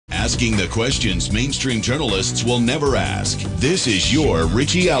asking the questions mainstream journalists will never ask. This is your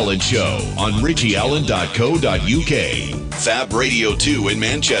Richie Allen Show on richieallen.co.uk, Fab Radio 2 in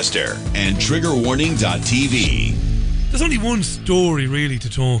Manchester, and triggerwarning.tv. There's only one story really to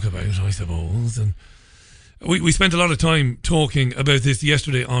talk about, I suppose, and we spent a lot of time talking about this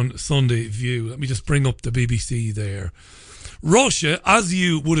yesterday on Sunday View. Let me just bring up the BBC there. Russia, as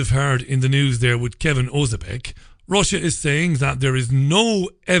you would have heard in the news there with Kevin Ozebek, Russia is saying that there is no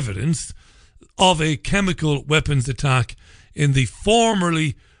evidence of a chemical weapons attack in the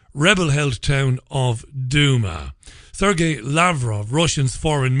formerly rebel-held town of Duma. Sergei Lavrov, Russia's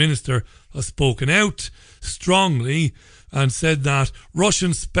foreign minister, has spoken out strongly and said that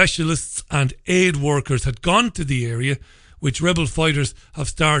Russian specialists and aid workers had gone to the area, which rebel fighters have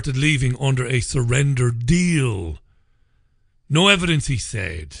started leaving under a surrender deal. No evidence, he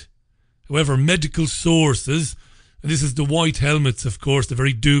said. However, medical sources, and this is the white helmets, of course, the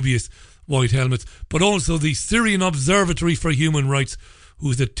very dubious white helmets, but also the Syrian Observatory for Human Rights,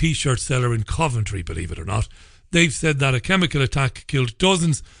 who's a t-shirt seller in Coventry, believe it or not. They've said that a chemical attack killed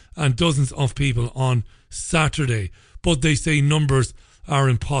dozens and dozens of people on Saturday, but they say numbers are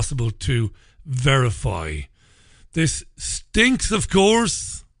impossible to verify. This stinks, of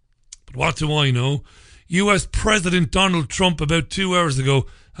course, but what do I know? US President Donald Trump about 2 hours ago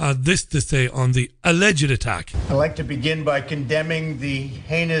had this to say on the alleged attack. I'd like to begin by condemning the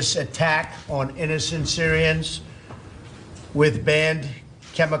heinous attack on innocent Syrians with banned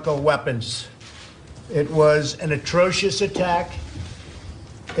chemical weapons. It was an atrocious attack.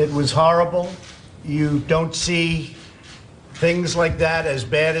 It was horrible. You don't see things like that, as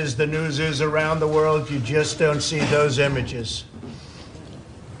bad as the news is around the world. You just don't see those images.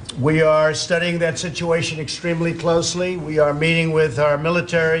 We are studying that situation extremely closely. We are meeting with our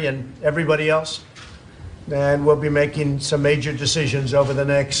military and everybody else, and we'll be making some major decisions over the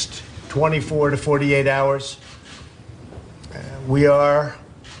next 24 to 48 hours. We are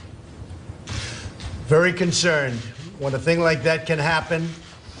very concerned when a thing like that can happen.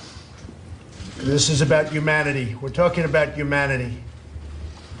 This is about humanity. We're talking about humanity,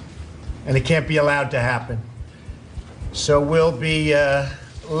 and it can't be allowed to happen. So we'll be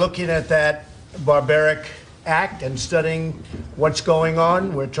looking at that barbaric act and studying what's going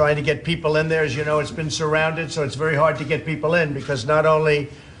on. We're trying to get people in there. As you know, it's been surrounded, so it's very hard to get people in, because not only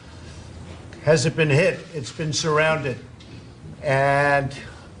has it been hit, it's been surrounded. And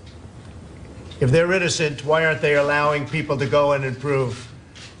if they're innocent, why aren't they allowing people to go in and prove?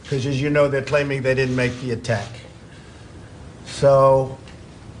 Because, as you know, they're claiming they didn't make the attack. So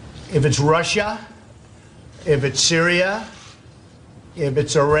if it's Russia, if it's Syria, if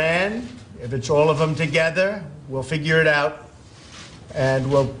it's Iran, if it's all of them together, we'll figure it out, and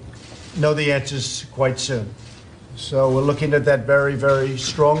we'll know the answers quite soon. So we're looking at that very, very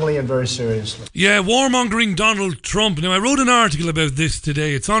strongly and very seriously. Yeah, warmongering Donald Trump. Now, I wrote an article about this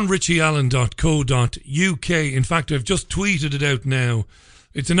today. It's on richieallen.co.uk. In fact, I've just tweeted it out now.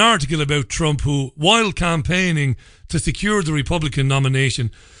 It's an article about Trump who, while campaigning to secure the Republican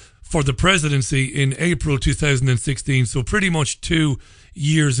nomination for the presidency in April 2016, so pretty much 2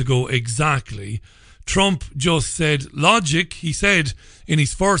 years ago exactly, Trump just said, logic, he said in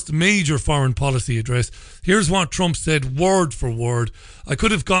his first major foreign policy address. Here's what Trump said word for word. I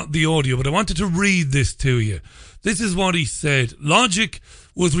could have got the audio, but I wanted to read this to you. This is what he said. Logic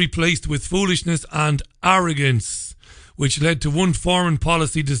was replaced with foolishness and arrogance, which led to one foreign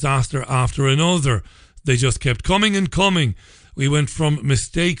policy disaster after another. They just kept coming and coming. We went from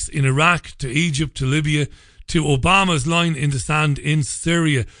mistakes in Iraq to Egypt to Libya to Obama's line in the sand in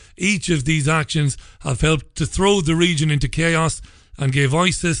Syria. Each of these actions have helped to throw the region into chaos and gave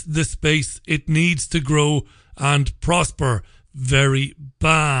ISIS the space it needs to grow and prosper. Very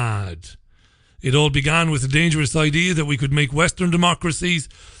bad. It all began with a dangerous idea that we could make Western democracies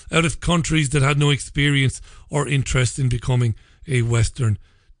out of countries that had no experience or interest in becoming a Western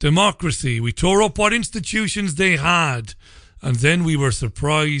democracy. We tore up what institutions they had, and then we were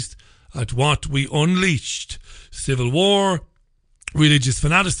surprised at what we unleashed. Civil war, religious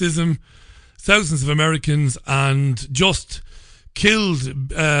fanaticism, thousands of Americans and just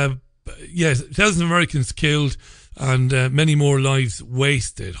killed, thousands of Americans killed, and many more lives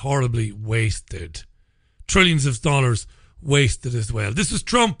wasted, horribly wasted. Trillions of dollars wasted as well. This was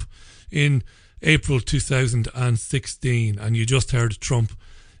Trump in April 2016, and you just heard Trump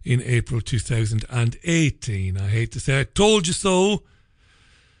in April 2018. I hate to say I told you so,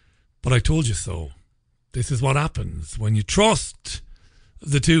 but I told you so. This is what happens when you trust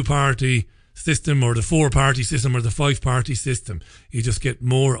the two-party system or the four-party system or the five-party system. You just get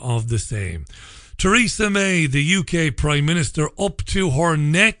more of the same. Theresa May, the UK Prime Minister, up to her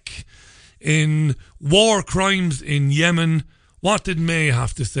neck in war crimes in Yemen. What did May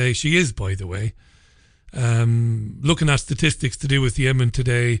have to say? She is, by the way, looking at statistics to do with Yemen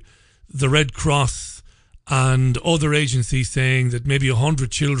today, the Red Cross and other agencies saying that maybe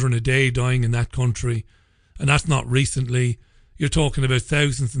 100 children a day dying in that country, and that's not recently. You're talking about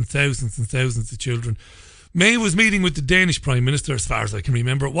thousands and thousands and thousands of children. May was meeting with the Danish Prime Minister, as far as I can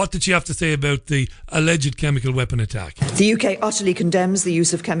remember. What did she have to say about the alleged chemical weapon attack? The UK utterly condemns the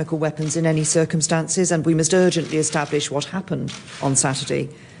use of chemical weapons in any circumstances, and we must urgently establish what happened on Saturday.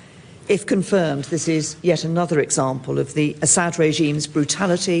 If confirmed, this is yet another example of the Assad regime's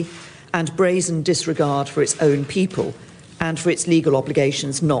brutality and brazen disregard for its own people and for its legal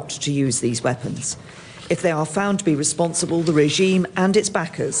obligations not to use these weapons. If they are found to be responsible, the regime and its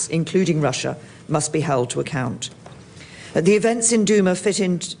backers, including Russia, must be held to account. The events in Duma fit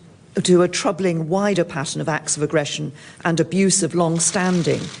into a troubling wider pattern of acts of aggression and abuse of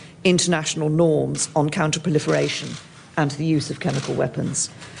long-standing international norms on counter-proliferation and the use of chemical weapons.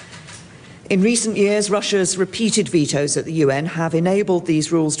 In recent years, Russia's repeated vetoes at the UN have enabled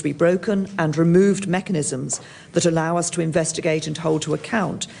these rules to be broken and removed mechanisms that allow us to investigate and hold to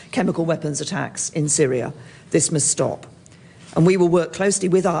account chemical weapons attacks in Syria. This must stop. And we will work closely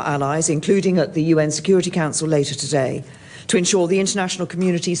with our allies, including at the UN Security Council later today, to ensure the international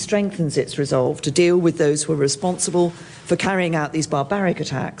community strengthens its resolve to deal with those who are responsible for carrying out these barbaric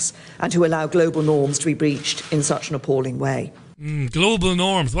attacks and who allow global norms to be breached in such an appalling way. Global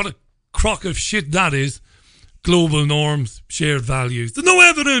norms, what a crock of shit that is. Global norms, shared values. There's no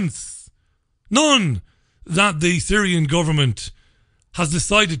evidence, none, that the Syrian government has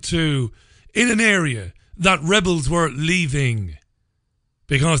decided to, in an area that rebels were leaving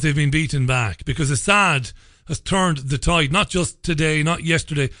because they've been beaten back, because Assad has turned the tide, not just today, not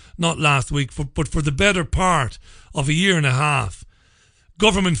yesterday, not last week, but for the better part of a year and a half.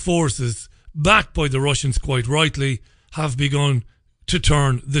 Government forces, backed by the Russians quite rightly, have begun to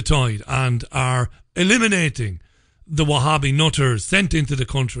turn the tide and are eliminating the Wahhabi nutters sent into the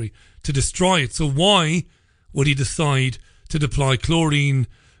country to destroy it. So why would he decide to deploy chlorine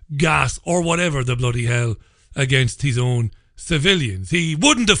gas or whatever the bloody hell against his own civilians? He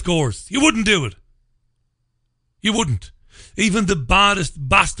wouldn't, of course. You wouldn't do it. You wouldn't. Even the baddest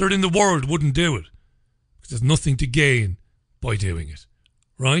bastard in the world wouldn't do it, because there's nothing to gain by doing it,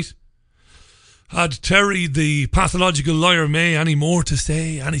 right? Had Terry, the pathological liar May, any more to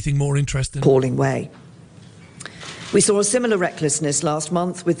say? Anything more interesting? Appalling way. We saw a similar recklessness last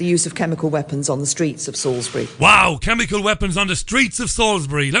month with the use of chemical weapons on the streets of Salisbury. Wow, chemical weapons on the streets of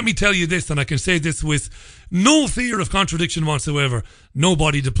Salisbury. Let me tell you this, and I can say this with no fear of contradiction whatsoever.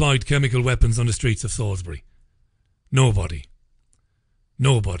 Nobody deployed chemical weapons on the streets of Salisbury. Nobody.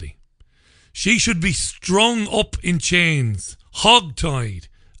 Nobody. She should be strung up in chains, hog-tied,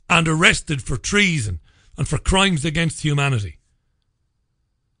 and arrested for treason and for crimes against humanity,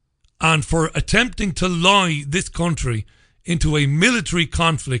 and for attempting to lie this country into a military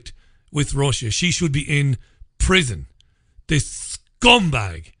conflict with Russia. She should be in prison. This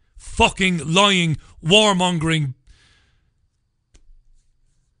scumbag, fucking lying, warmongering.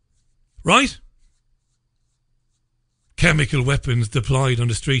 Right? Chemical weapons deployed on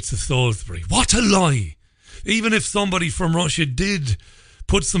the streets of Salisbury. What a lie. Even if somebody from Russia did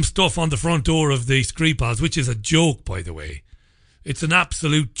put some stuff on the front door of the Skripals, which is a joke, by the way. It's an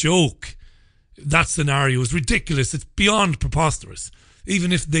absolute joke. That scenario is ridiculous. It's beyond preposterous.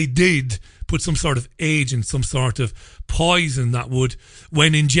 Even if they did put some sort of agent, some sort of poison that would,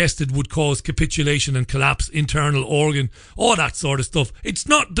 when ingested, would cause capitulation and collapse, internal organ, all that sort of stuff. It's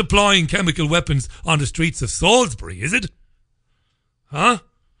not deploying chemical weapons on the streets of Salisbury, is it? Huh?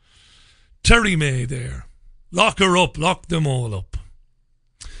 Terry May there. Lock her up. Lock them all up.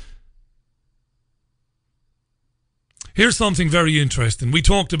 Here's something very interesting. We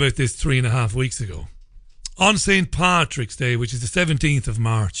talked about this 3.5 weeks ago. On St. Patrick's Day, which is the 17th of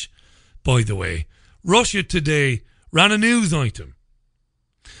March, by the way, Russia Today ran a news item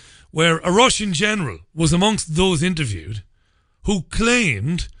where a Russian general was amongst those interviewed who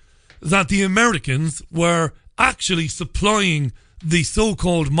claimed that the Americans were actually supplying the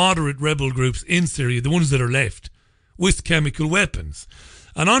so-called moderate rebel groups in Syria, the ones that are left, with chemical weapons.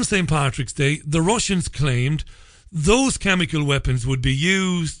 And on St. Patrick's Day, the Russians claimed those chemical weapons would be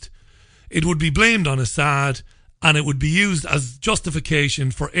used, it would be blamed on Assad, and it would be used as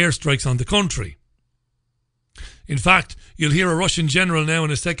justification for airstrikes on the country. In fact, you'll hear a Russian general now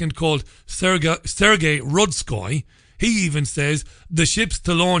in a second called Sergei Rudskoy. He even says the ships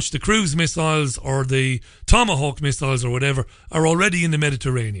to launch the cruise missiles or the Tomahawk missiles or whatever are already in the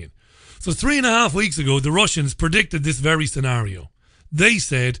Mediterranean. So 3.5 weeks ago, the Russians predicted this very scenario. They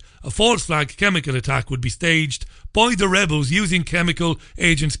said a false flag chemical attack would be staged by the rebels using chemical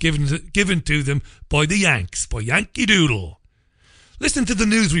agents given to them by the Yanks, by Yankee Doodle. Listen to the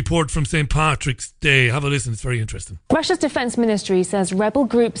news report from St. Patrick's Day. Have a listen, it's very interesting. Russia's defense ministry says rebel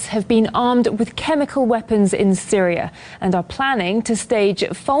groups have been armed with chemical weapons in Syria and are planning to stage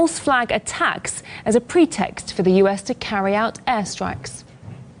false flag attacks as a pretext for the US to carry out airstrikes.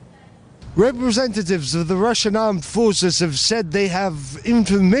 Representatives of the Russian armed forces have said they have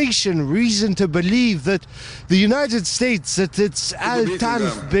reason to believe that the United States at its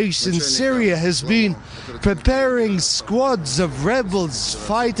Al-Tanf base in Syria has been preparing squads of rebels,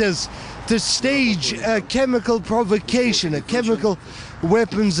 fighters, to stage a chemical provocation, a chemical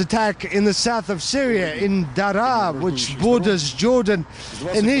weapons attack in the south of Syria, in Daraa, which borders Jordan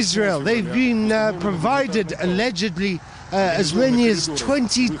and Israel. They've been provided, allegedly, as many as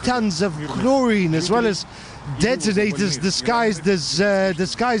 20 tons of chlorine, as well as detonators disguised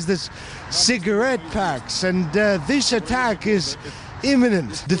as cigarette packs. And this attack is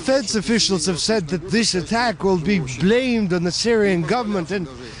imminent. Defense officials have said that this attack will be blamed on the Syrian government and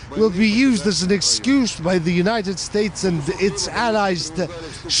will be used as an excuse by the United States and its allies to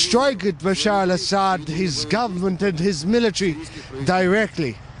strike at Bashar al-Assad, his government and his military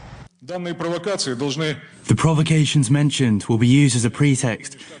directly. The provocations mentioned will be used as a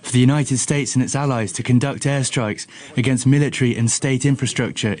pretext for the United States and its allies to conduct airstrikes against military and state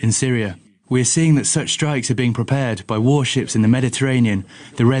infrastructure in Syria. We are seeing that such strikes are being prepared by warships in the Mediterranean,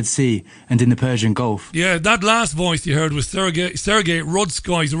 the Red Sea and in the Persian Gulf. Yeah, that last voice you heard was Sergei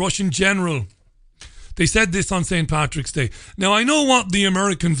Rudsky, the Russian general. They said this on St. Patrick's Day. Now, I know what the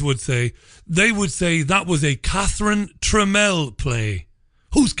Americans would say. They would say that was a Catherine Tremell play.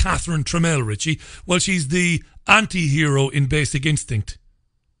 Who's Catherine Tremell, Richie? Well, she's the anti-hero in Basic Instinct.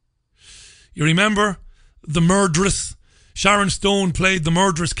 You remember? The murderess. Sharon Stone played the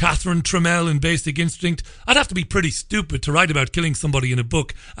murderess Catherine Tremell in Basic Instinct. I'd have to be pretty stupid to write about killing somebody in a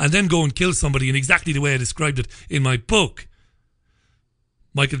book and then go and kill somebody in exactly the way I described it in my book.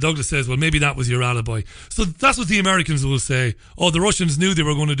 Michael Douglas says, well, maybe that was your alibi. So that's what the Americans will say. Oh, the Russians knew they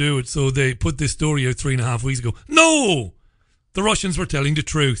were going to do it, so they put this story out 3.5 weeks ago. No! The Russians were telling the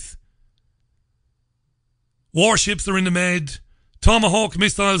truth. Warships are in the Med. Tomahawk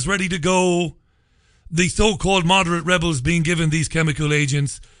missiles ready to go. The so-called moderate rebels being given these chemical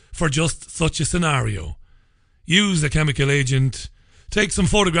agents for just such a scenario. Use a chemical agent, take some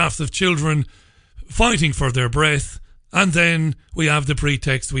photographs of children fighting for their breath, and then we have the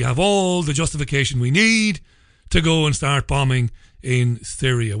pretext, we have all the justification we need to go and start bombing in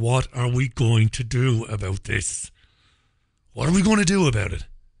Syria. What are we going to do about this? What are we going to do about it?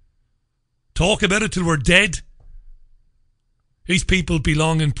 Talk about it till we're dead? These people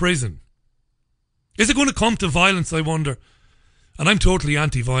belong in prison. Is it going to come to violence, I wonder? And I'm totally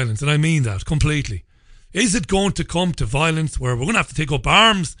anti-violence, and I mean that completely. Is it going to come to violence where we're going to have to take up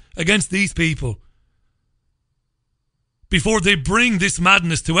arms against these people before they bring this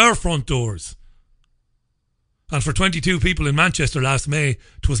madness to our front doors? And for 22 people in Manchester last May,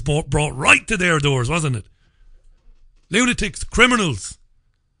 it was brought right to their doors, wasn't it? Lunatics, criminals,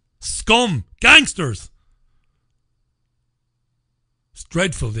 scum, gangsters. It's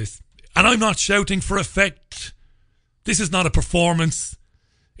dreadful, this. And I'm not shouting for effect. This is not a performance.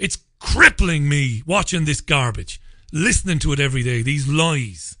 It's crippling me watching this garbage, listening to it every day, these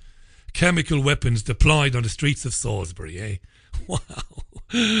lies. Chemical weapons deployed on the streets of Salisbury, eh? Wow.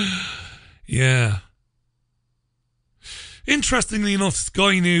 Yeah. Interestingly enough,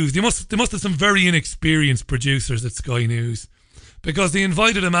 Sky News, they must have some very inexperienced producers at Sky News, because they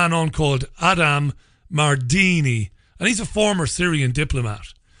invited a man on called Adam Mardini, and he's a former Syrian diplomat.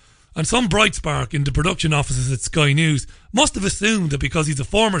 And some bright spark in the production offices at Sky News must have assumed that because he's a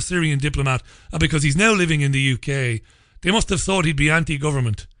former Syrian diplomat and because he's now living in the UK, they must have thought he'd be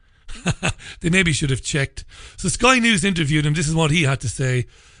anti-government. They maybe should have checked. So Sky News interviewed him. This is what he had to say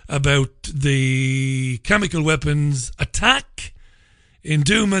about the chemical weapons attack in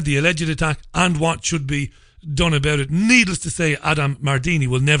Douma, the alleged attack, and what should be done about it. Needless to say, Adam Mardini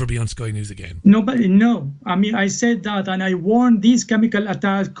will never be on Sky News again. No. I mean, I said that, and I warned these chemical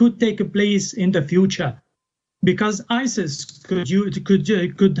attacks could take place in the future, because ISIS could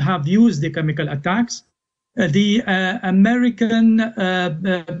have used the chemical attacks. The American,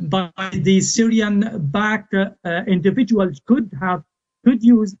 by the Syrian-backed individuals could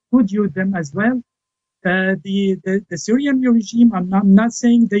use them as well. The Syrian regime, I'm not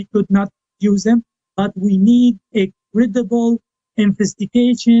saying they could not use them, but we need a credible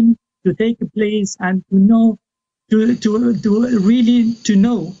investigation to take place and to to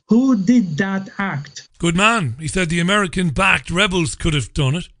know who did that act. Good man. He said the American-backed rebels could have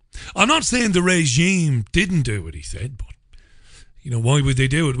done it. I'm not saying the regime didn't do it, he said, but, why would they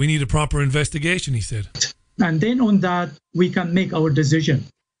do it? We need a proper investigation, he said. And then on that, we can make our decision.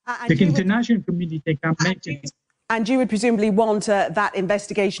 The international community can make it. And you would presumably want that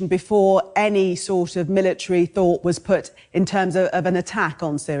investigation before any sort of military thought was put in terms of an attack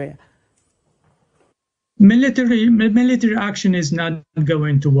on Syria? Military action is not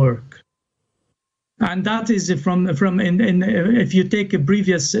going to work. And that is if you take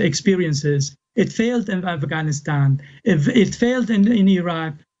previous experiences, it failed in Afghanistan, it failed in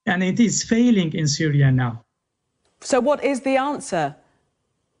Iraq, and it is failing in Syria now. So what is the answer?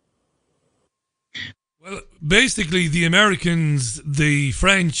 Well, basically, the Americans, the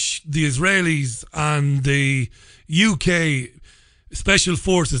French, the Israelis, and the UK special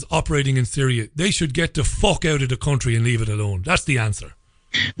forces operating in Syria, they should get the fuck out of the country and leave it alone. That's the answer.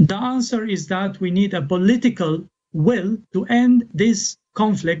 The answer is that we need a political will to end this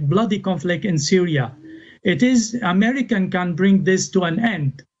conflict, bloody conflict in Syria. It is American can bring this to an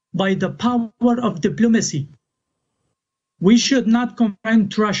end by the power of diplomacy. We should not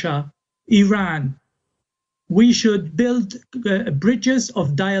confront Russia, Iran. We should build bridges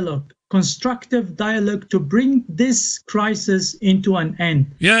of dialogue, constructive dialogue to bring this crisis into an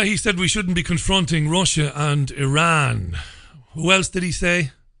end. Yeah, he said we shouldn't be confronting Russia and Iran. Who else did he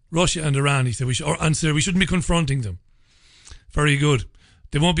say? Russia and Iran, he said. We shouldn't be confronting them. Very good.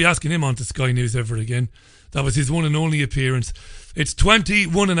 They won't be asking him on to Sky News ever again. That was his one and only appearance. It's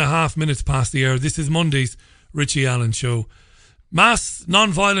 21 and a half minutes past the hour. This is Monday's Richie Allen Show. Mass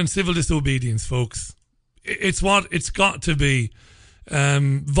non-violent civil disobedience, folks. It's what it's got to be.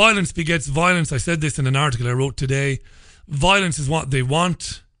 Violence begets violence. I said this in an article I wrote today. Violence is what they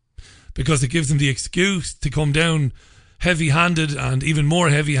want because it gives them the excuse to come down heavy-handed and even more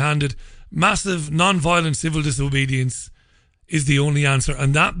heavy-handed. Massive non-violent civil disobedience is the only answer,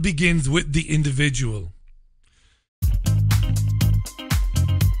 and that begins with the individual.